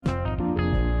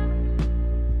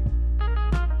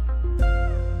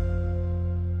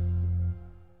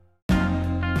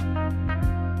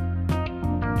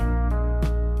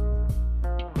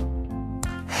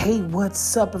Hey,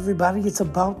 what's up, everybody? It's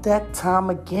about that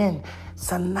time again.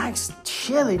 It's a nice,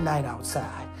 chilly night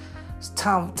outside. It's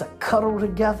time to cuddle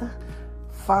together,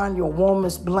 find your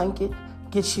warmest blanket,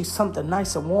 get you something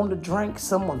nice and warm to drink.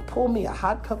 Someone pour me a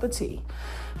hot cup of tea.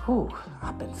 Whew,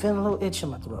 I've been feeling a little itch in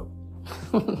my throat.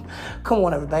 Come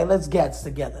on, everybody, let's get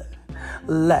together.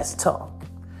 Let's talk.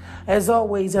 As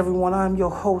always, everyone, I'm your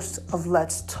host of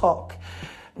Let's Talk,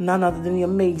 none other than the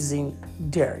amazing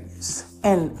Darius.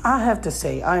 And I have to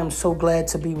say, I am so glad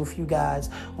to be with you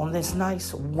guys on this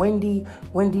nice, windy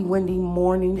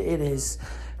morning. It is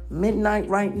midnight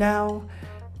right now.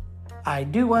 I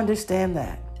do understand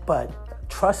that, but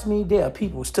trust me, there are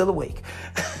people still awake.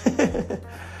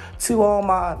 To all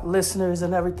my listeners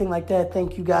and everything like that,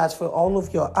 thank you guys for all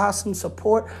of your awesome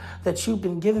support that you've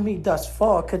been giving me thus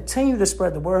far. Continue to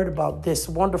spread the word about this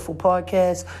wonderful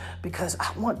podcast because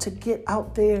I want to get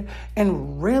out there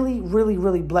and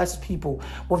really bless people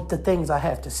with the things I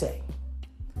have to say.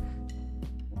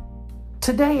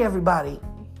 Today, everybody,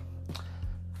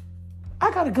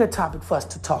 I got a good topic for us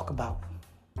to talk about.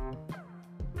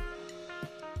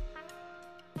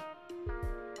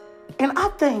 And I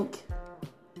think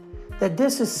that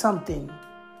this is something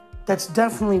that's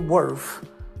definitely worth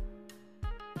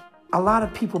a lot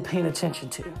of people paying attention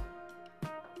to.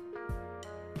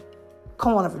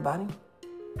 Come on, everybody.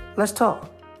 Let's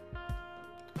talk.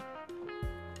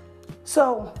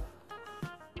 So,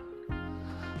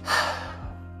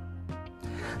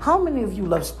 how many of you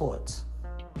love sports?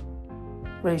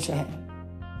 Raise your hand.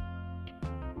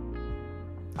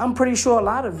 I'm pretty sure a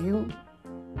lot of you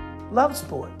love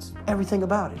sports, everything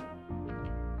about it.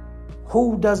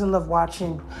 Who doesn't love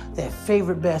watching their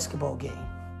favorite basketball game?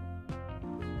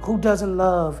 Who doesn't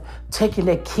love taking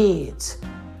their kids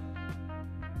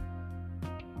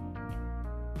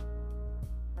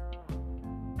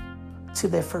to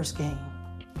their first game?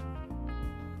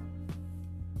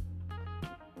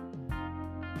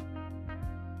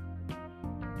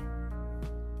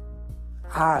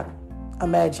 I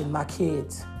imagine my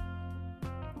kids,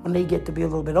 when they get to be a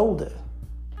little bit older,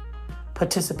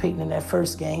 participating in that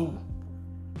first game.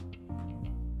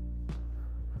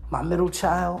 My middle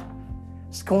child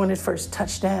scoring his first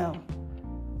touchdown.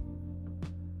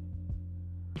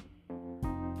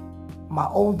 My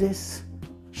oldest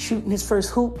shooting his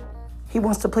first hoop. He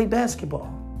wants to play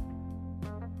basketball.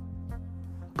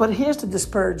 But here's the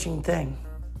discouraging thing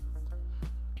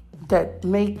that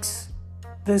makes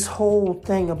this whole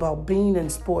thing about being in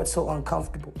sports so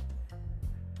uncomfortable.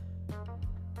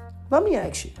 Let me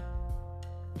ask you,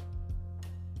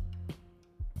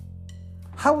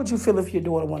 how would you feel if your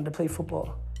daughter wanted to play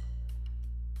football?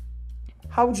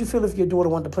 How would you feel if your daughter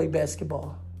wanted to play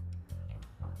basketball?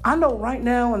 I know right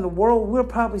now in the world, we'll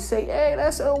probably say, hey,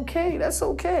 that's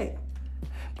okay.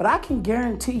 But I can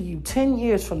guarantee you 10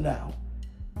 years from now,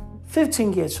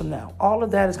 15 years from now, all of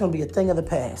that is going to be a thing of the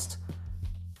past.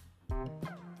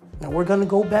 Now we're going to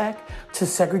go back to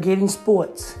segregating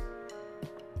sports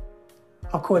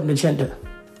according to gender.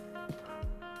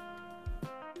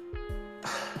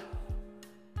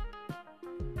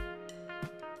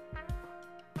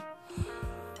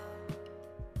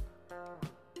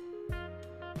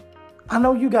 I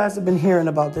know you guys have been hearing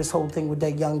about this whole thing with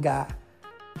that young guy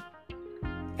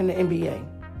in the NBA.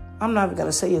 I'm not even going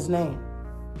to say his name.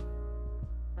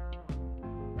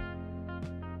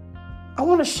 I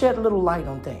want to shed a little light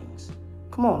on things.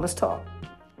 Come on, let's talk.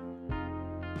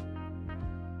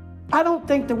 I don't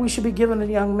think that we should be giving a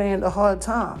young man a hard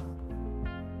time.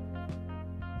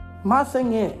 My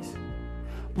thing is,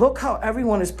 look how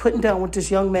everyone is putting down what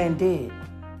this young man did.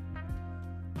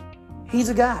 He's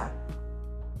a guy.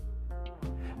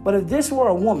 But if this were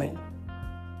a woman,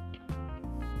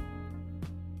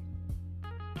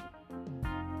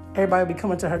 everybody would be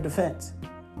coming to her defense.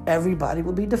 Everybody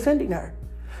would be defending her,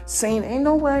 saying, ain't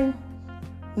no way.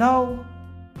 No.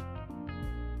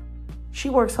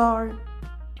 She works hard.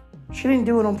 She didn't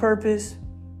do it on purpose.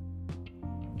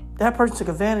 That person took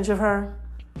advantage of her.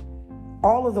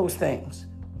 All of those things.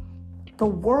 The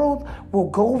world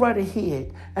will go right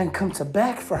ahead and come to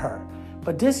back for her.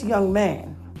 But this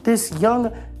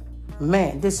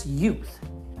youth,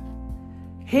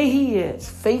 here he is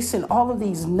facing all of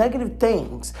these negative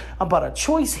things about a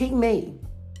choice he made.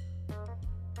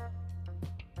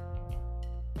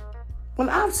 When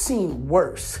I've seen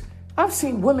worse, I've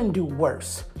seen women do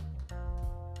worse.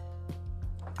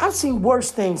 I've seen worse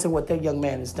things than what that young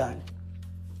man has done.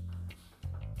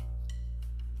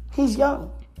 He's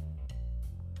young.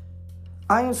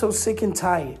 I am so sick and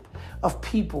tired of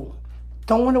people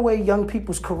throwing away young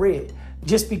people's career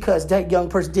just because that young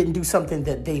person didn't do something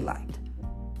that they liked.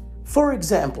 For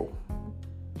example,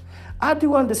 I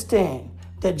do understand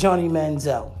that Johnny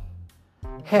Manziel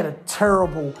had a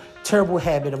terrible, terrible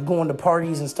habit of going to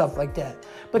parties and stuff like that.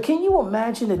 But can you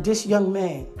imagine that this young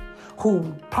man,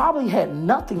 who probably had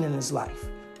nothing in his life,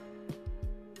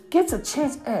 gets a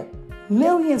chance at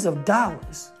millions of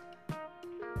dollars?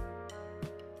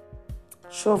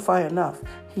 Surefire enough,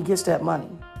 he gets that money.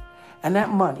 And that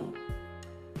money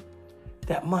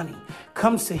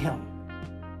comes to him.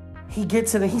 He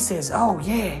gets it and he says, oh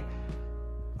yeah,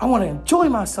 I want to enjoy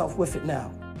myself with it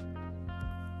now.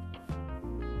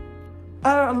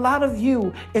 A lot of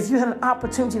you, if you had an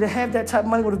opportunity to have that type of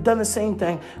money, would have done the same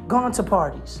thing, gone to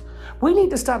parties. We need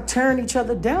to stop tearing each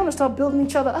other down and start building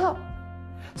each other up.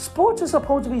 Sports is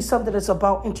supposed to be something that's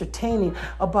about entertaining,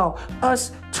 about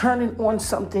us turning on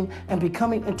something and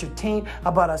becoming entertained,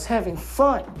 about us having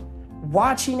fun,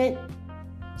 watching it,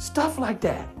 stuff like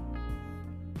that.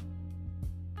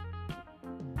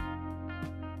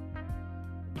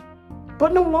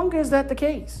 But no longer is that the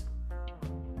case.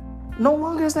 No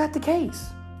longer is that the case.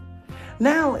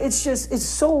 Now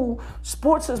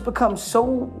sports has become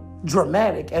so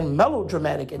dramatic and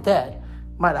melodramatic at that,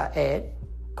 might I add.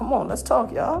 Come on, let's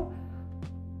talk, y'all.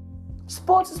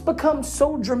 Sports has become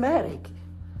so dramatic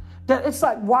that it's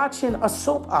like watching a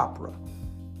soap opera.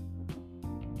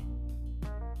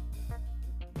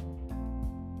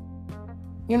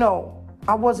 You know,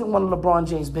 I wasn't one of LeBron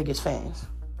James' biggest fans.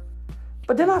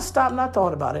 But then I stopped and I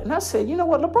thought about it. And I said, you know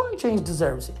what? LeBron James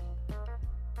deserves it.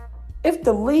 If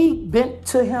the league bent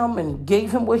to him and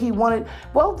gave him what he wanted,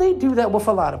 well, they do that with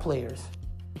a lot of players.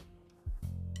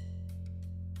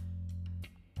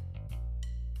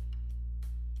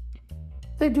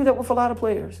 They do that with a lot of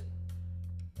players.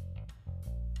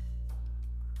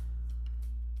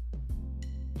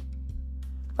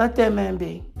 Let that man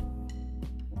be.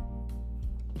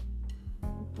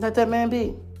 Let that man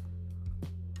be.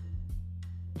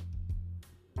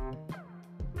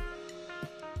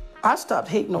 I stopped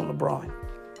hating on LeBron.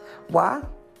 Why?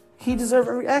 He deserved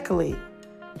every accolade.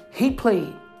 He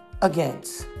played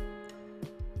against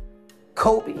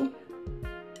Kobe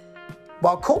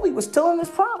while Kobe was still in his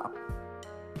prime.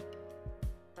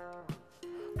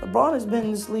 LeBron has been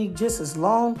in this league just as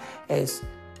long as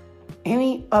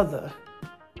any other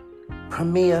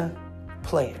premier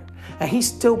player. And he's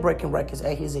still breaking records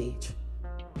at his age.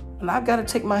 And I've got to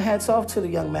take my hats off to the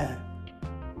young man.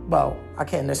 Well, I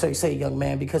can't necessarily say young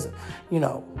man because,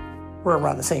 we're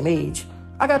around the same age.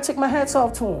 I got to take my hats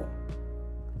off to him.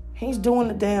 He's doing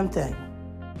the damn thing.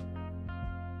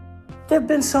 There have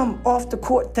been some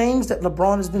off-the-court things that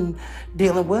LeBron has been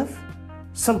dealing with.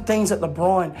 Some things that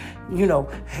LeBron,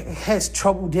 has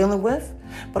trouble dealing with.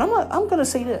 But I'm going to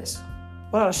say this.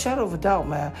 Without a shadow of a doubt,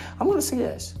 man, I'm going to say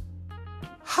this.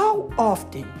 How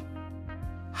often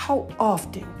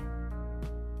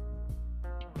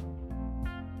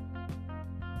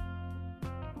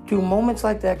do moments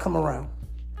like that come around?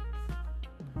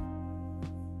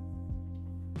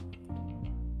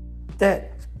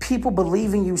 That people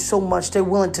believe in you so much they're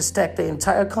willing to stack their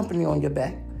entire company on your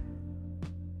back.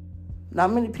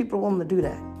 Not many people are willing to do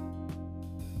that.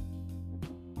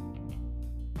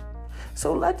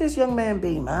 So let this young man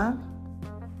be, man.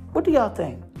 What do y'all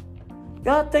think?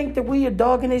 Y'all think that we are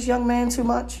dogging this young man too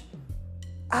much?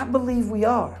 I believe we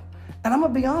are. And I'm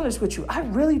going to be honest with you. I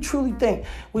really, truly think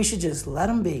we should just let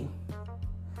him be.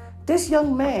 This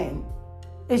young man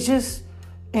is just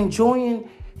enjoying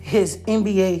his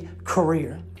NBA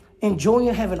career,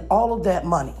 enjoying having all of that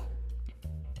money.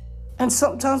 And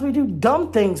sometimes we do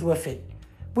dumb things with it.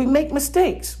 We make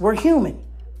mistakes. We're human.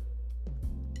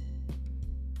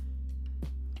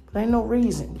 There ain't no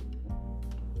reason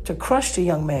to crush the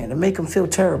young man and make him feel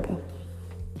terrible.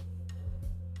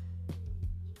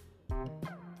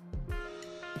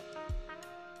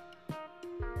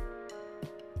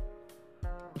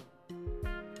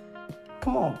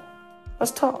 Come on,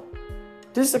 let's talk.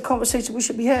 This is a conversation we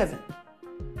should be having.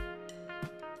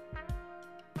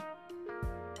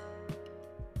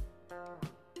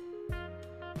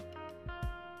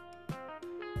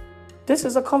 This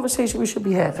is a conversation we should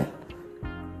be having.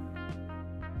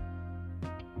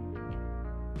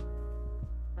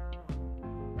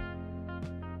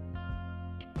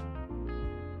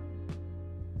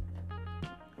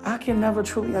 I can never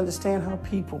truly understand how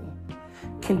people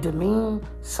can demean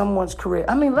someone's career.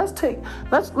 I mean, let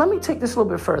me take this a little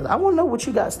bit further. I want to know what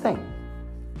you guys think.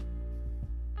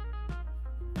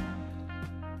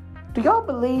 Do y'all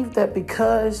believe that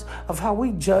because of how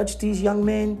we judge these young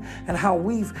men and how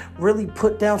we've really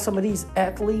put down some of these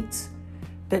athletes,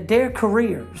 that their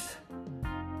careers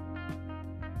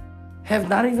have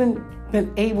not even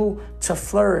been able to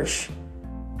flourish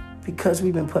because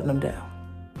we've been putting them down?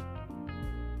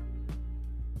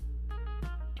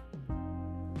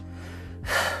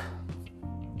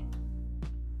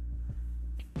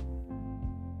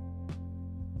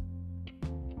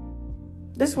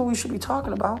 This is what we should be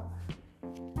talking about.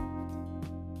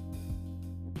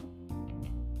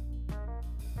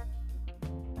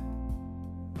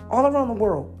 All around the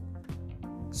world,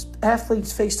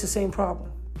 athletes face the same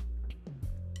problem.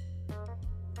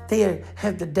 They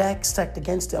have the deck stacked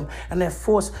against them, and they're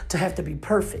forced to have to be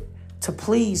perfect to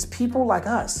please people like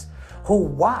us who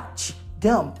watch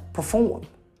them perform.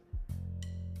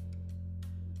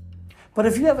 But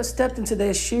if you ever stepped into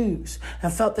their shoes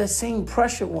and felt that same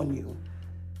pressure on you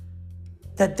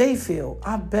that they feel,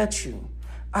 I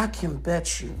can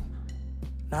bet you,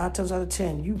 9 times out of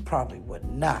 10, you probably would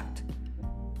not,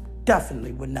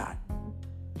 definitely would not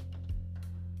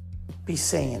be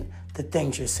saying the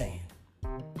things you're saying.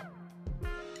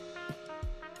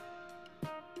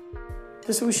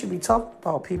 This is what we should be talking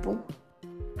about, people.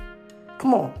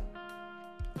 Come on,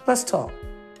 let's talk.